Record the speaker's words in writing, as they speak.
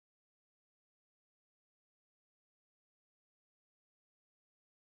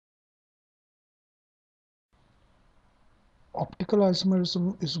Optical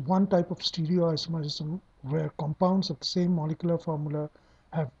isomerism is one type of stereoisomerism where compounds of the same molecular formula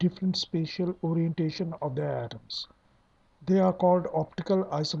have different spatial orientation of their atoms. They are called optical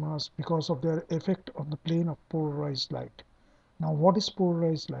isomers because of their effect on the plane of polarized light. Now, what is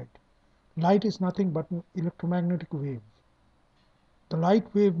polarized light? Light is nothing but an electromagnetic wave. The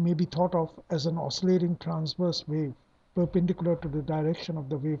light wave may be thought of as an oscillating transverse wave perpendicular to the direction of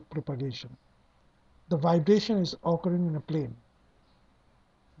the wave propagation. The vibration is occurring in a plane.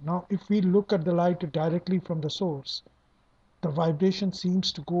 Now, if we look at the light directly from the source, the vibration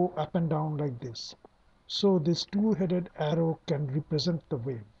seems to go up and down like this. So this two-headed arrow can represent the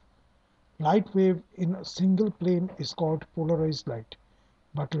wave. Light wave in a single plane is called polarized light,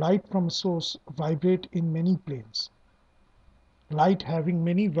 but light from a source vibrate in many planes. Light having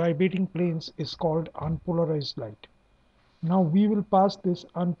many vibrating planes is called unpolarized light. Now we will pass this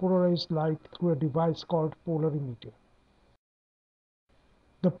unpolarized light through a device called polarimeter.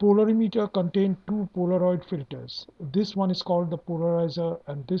 The polarimeter contains two Polaroid filters. This one is called the polarizer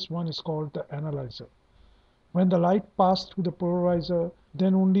and this one is called the analyzer. When the light passes through the polarizer,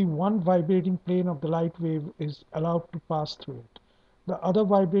 then only one vibrating plane of the light wave is allowed to pass through it. The other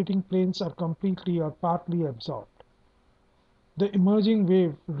vibrating planes are completely or partly absorbed. The emerging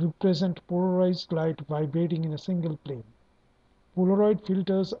wave represents polarized light vibrating in a single plane. Polaroid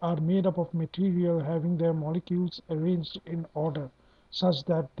filters are made up of material having their molecules arranged in order such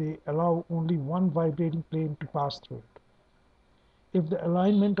that they allow only one vibrating plane to pass through it. If the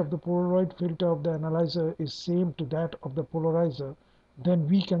alignment of the Polaroid filter of the analyzer is same to that of the polarizer, then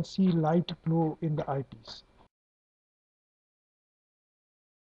we can see light glow in the eyepiece.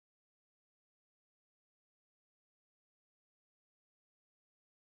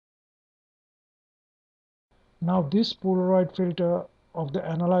 Now this Polaroid filter of the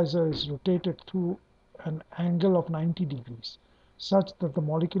analyzer is rotated through an angle of 90 degrees, such that the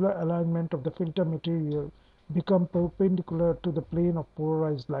molecular alignment of the filter material become perpendicular to the plane of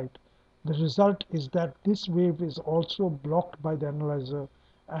polarized light. The result is that this wave is also blocked by the analyzer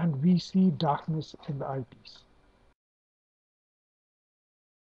and we see darkness in the eyepiece.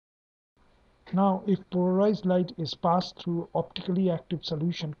 Now, if polarized light is passed through optically active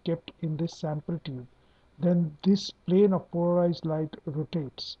solution kept in this sample tube, then this plane of polarized light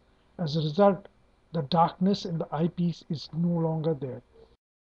rotates. As a result, the darkness in the eyepiece is no longer there.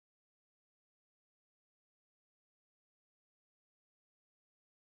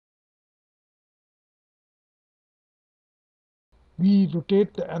 We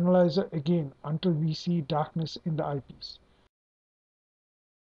rotate the analyzer again until we see darkness in the eyepiece.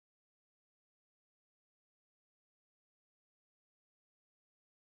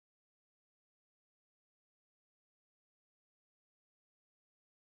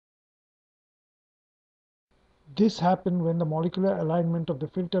 This happens when the molecular alignment of the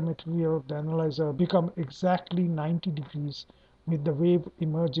filter material of the analyzer becomes exactly 90 degrees with the wave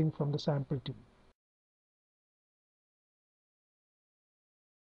emerging from the sample tube.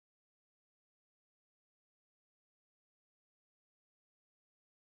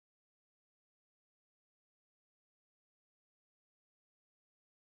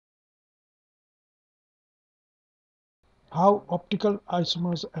 How optical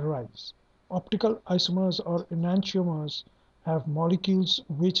isomers arise. Optical isomers or enantiomers have molecules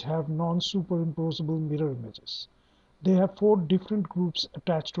which have non-superimposable mirror images. They have four different groups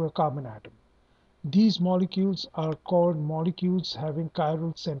attached to a carbon atom. These molecules are called molecules having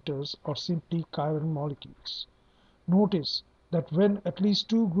chiral centers or simply chiral molecules. Notice that when at least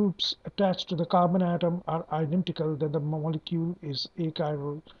two groups attached to the carbon atom are identical, then the molecule is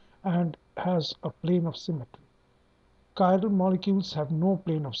achiral and has a plane of symmetry. Chiral molecules have no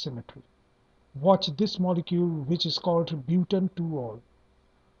plane of symmetry. Watch this molecule, which is called butan 2-ol.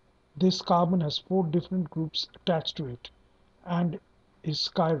 This carbon has four different groups attached to it and is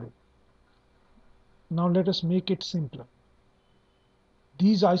chiral. Now let us make it simpler.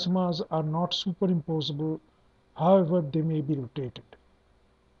 These isomers are not superimposable, however they may be rotated.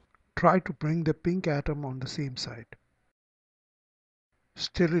 Try to bring the pink atom on the same side.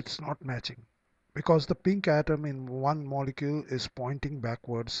 Still it's not matching because the pink atom in one molecule is pointing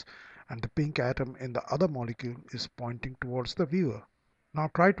backwards and the pink atom in the other molecule is pointing towards the viewer. Now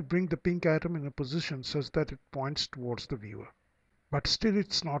try to bring the pink atom in a position such that it points towards the viewer. But still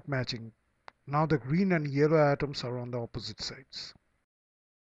it's not matching. Now the green and yellow atoms are on the opposite sides.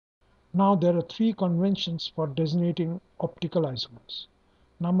 Now there are three conventions for designating optical isomers.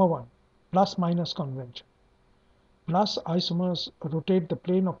 Number one, plus minus convention. Plus isomers rotate the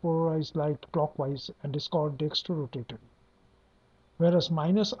plane of polarized light clockwise and is called dextrorotatory, whereas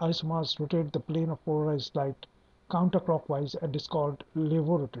minus isomers rotate the plane of polarized light counterclockwise and is called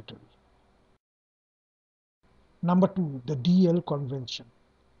levorotatory. Number 2, the DL convention.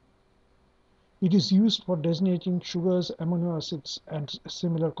 It is used for designating sugars, amino acids, and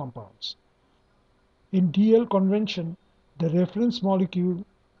similar compounds. In DL convention, the reference molecule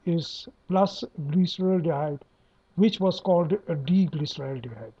is plus glyceraldehyde, which was called a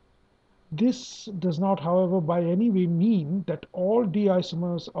D-glyceraldehyde. This does not, however, by any way mean that all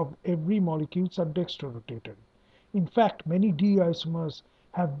D-isomers of every molecule are dextrorotatory. In fact, many D-isomers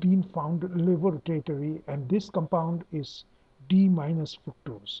have been found levorotatory, and this compound is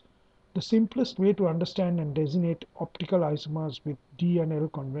D-fructose. The simplest way to understand and designate optical isomers with D and L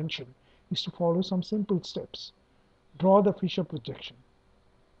convention is to follow some simple steps. Draw the Fischer projection.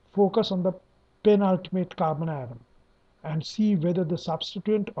 Focus on the penultimate carbon atom and see whether the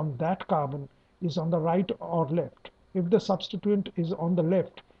substituent on that carbon is on the right or left. If the substituent is on the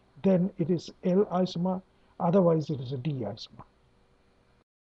left, then it is L isomer, otherwise it is a D isomer.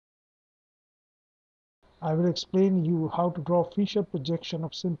 I will explain you how to draw Fischer projection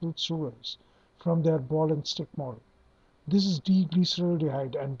of simple sugars from their ball and stick model. This is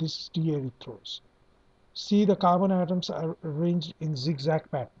D-glyceraldehyde and this is D-erythrose. See, the carbon atoms are arranged in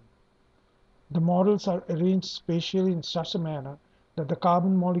zigzag pattern. The models are arranged spatially in such a manner that the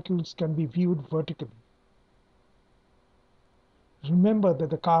carbon molecules can be viewed vertically. Remember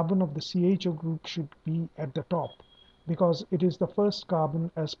that the carbon of the CHO group should be at the top because it is the first carbon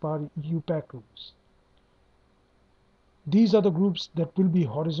as per UPAC rules. These are the groups that will be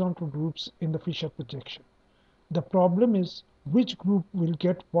horizontal groups in the Fischer projection. The problem is which group will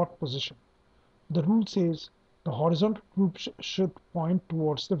get what position. The rule says the horizontal group should point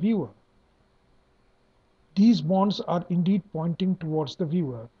towards the viewer. These bonds are indeed pointing towards the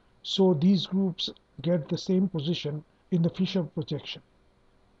viewer, so these groups get the same position in the Fischer projection.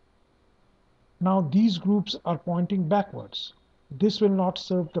 Now these groups are pointing backwards. This will not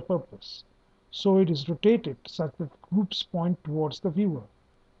serve the purpose, so it is rotated such that groups point towards the viewer.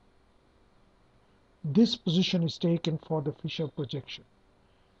 This position is taken for the Fischer projection.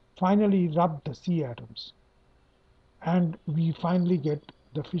 Finally, rub the C atoms, and we finally get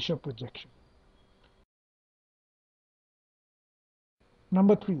the Fischer projection.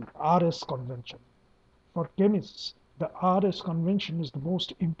 Number 3, RS convention. For chemists, the RS convention is the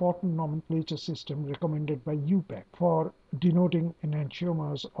most important nomenclature system recommended by UPAC for denoting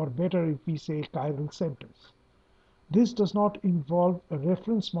enantiomers, or better if we say chiral centers. This does not involve a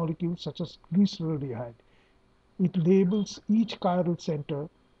reference molecule such as glyceraldehyde. It labels each chiral center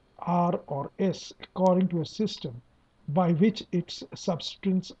R or S according to a system by which its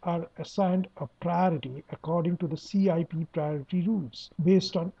substituents are assigned a priority according to the CIP priority rules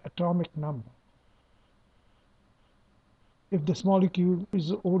based on atomic number. If this molecule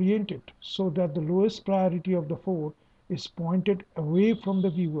is oriented so that the lowest priority of the four is pointed away from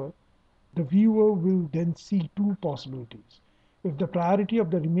the viewer will then see two possibilities. If the priority of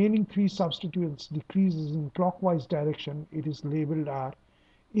the remaining three substituents decreases in clockwise direction, it is labeled R.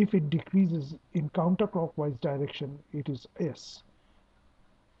 If it decreases in counterclockwise direction, it is S.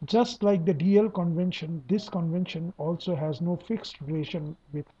 Just like the DL convention, this convention also has no fixed relation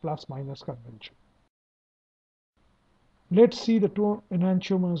with plus-minus convention. Let's see the two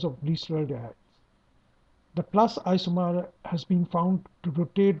enantiomers of glyceraldehyde. The plus isomer has been found to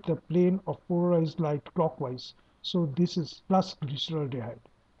rotate the plane of polarized light clockwise, so this is plus glyceraldehyde,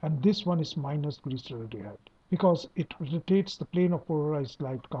 and this one is minus glyceraldehyde because it rotates the plane of polarized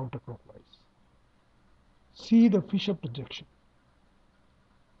light counterclockwise. See the Fischer projection.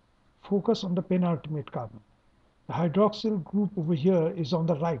 Focus on the penultimate carbon. The hydroxyl group over here is on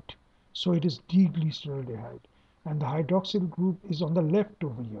the right, so it is D-glyceraldehyde, and the hydroxyl group is on the left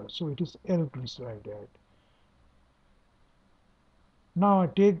over here, so it is L-glyceraldehyde. Now I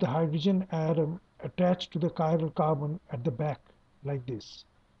take the hydrogen atom attached to the chiral carbon at the back like this.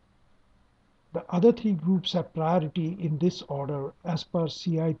 The other three groups have priority in this order as per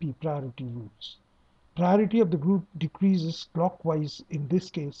CIP priority rules. Priority of the group decreases clockwise in this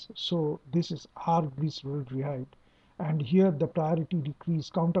case, so this is R-glyceraldehyde, and here the priority decrease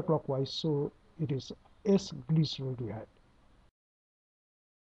counterclockwise, so it is S-glyceraldehyde.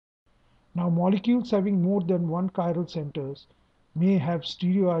 Now molecules having more than one chiral centers may have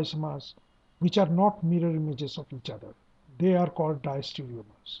stereoisomers which are not mirror images of each other. They are called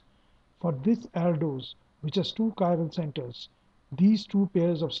diastereomers. For this aldose, which has two chiral centers, these two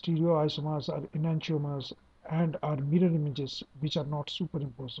pairs of stereoisomers are enantiomers and are mirror images which are not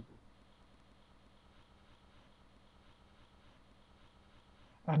superimposable.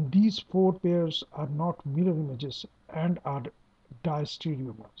 And these four pairs are not mirror images and are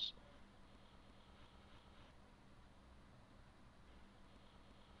diastereomers.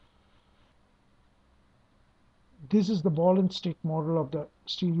 This is the ball and stick model of the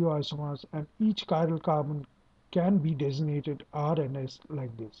stereoisomers, and each chiral carbon can be designated R and S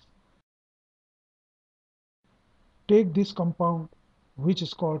like this. Take this compound, which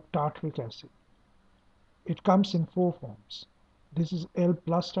is called tartaric acid. It comes in four forms. This is L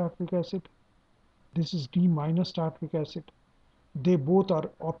plus tartaric acid. This is D minus tartaric acid. They both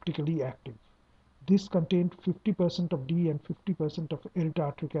are optically active. This contained 50% of D and 50% of L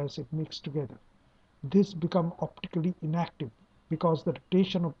tartaric acid mixed together. This becomes optically inactive because the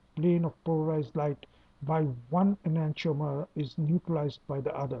rotation of plane of polarized light by one enantiomer is neutralized by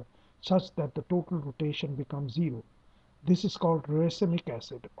the other, such that the total rotation becomes zero. This is called racemic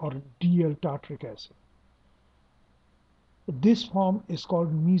acid or DL tartaric acid. This form is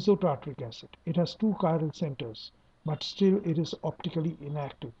called mesotartaric acid. It has two chiral centers, but still it is optically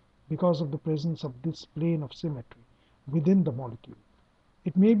inactive because of the presence of this plane of symmetry within the molecule.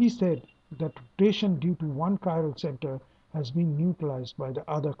 It may be said that rotation due to one chiral center has been neutralized by the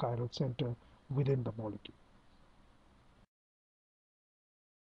other chiral center within the molecule.